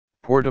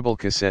Portable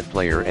cassette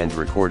player and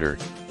recorder,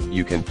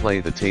 you can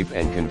play the tape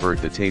and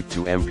convert the tape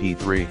to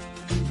MP3.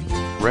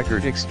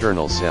 Record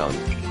external sound.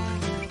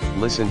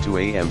 Listen to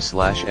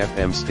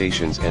AM/FM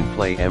stations and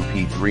play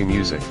MP3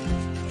 music.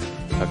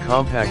 A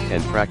compact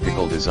and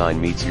practical design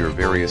meets your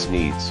various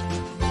needs.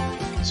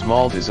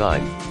 Small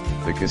design,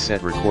 the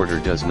cassette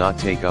recorder does not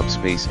take up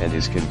space and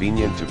is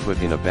convenient to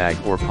put in a bag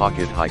or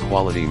pocket. High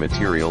quality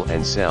material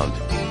and sound,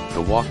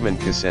 the Walkman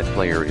cassette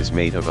player is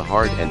made of a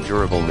hard and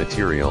durable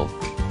material,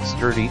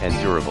 sturdy and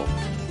durable.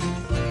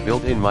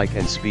 Built-in mic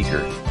and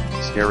speaker,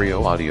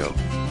 stereo audio,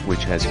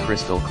 which has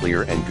crystal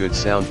clear and good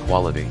sound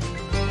quality.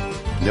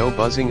 No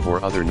buzzing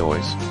or other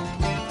noise.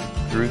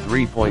 Through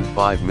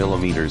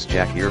 3.5mm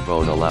jack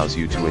earphone allows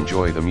you to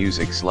enjoy the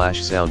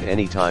music/sound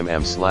anytime.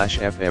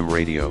 AM/FM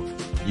radio,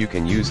 you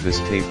can use this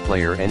tape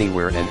player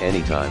anywhere and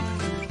anytime.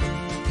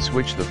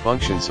 Switch the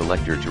function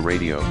selector to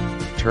radio,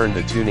 turn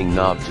the tuning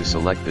knob to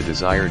select the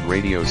desired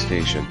radio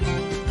station,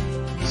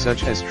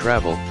 such as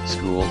travel,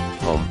 school,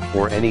 home,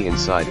 or any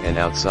inside and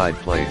outside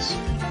place.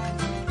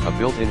 A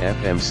built-in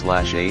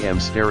FM/AM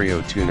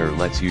stereo tuner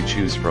lets you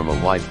choose from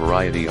a wide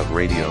variety of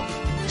radio,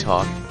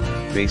 talk,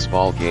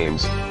 baseball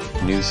games,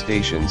 news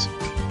stations,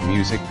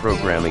 music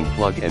programming.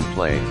 Plug and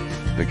play.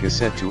 The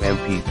cassette to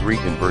MP3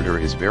 converter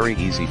is very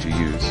easy to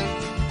use.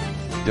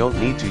 Don't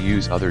need to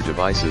use other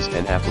devices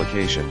and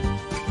application.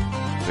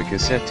 The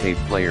cassette tape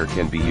player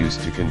can be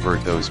used to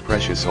convert those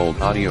precious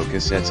old audio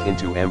cassettes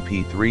into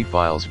MP3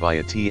 files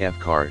via TF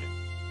card.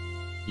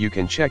 You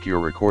can check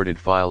your recorded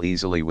file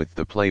easily with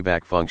the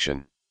playback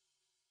function.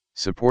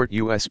 Support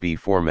USB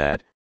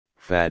format,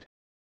 FAT,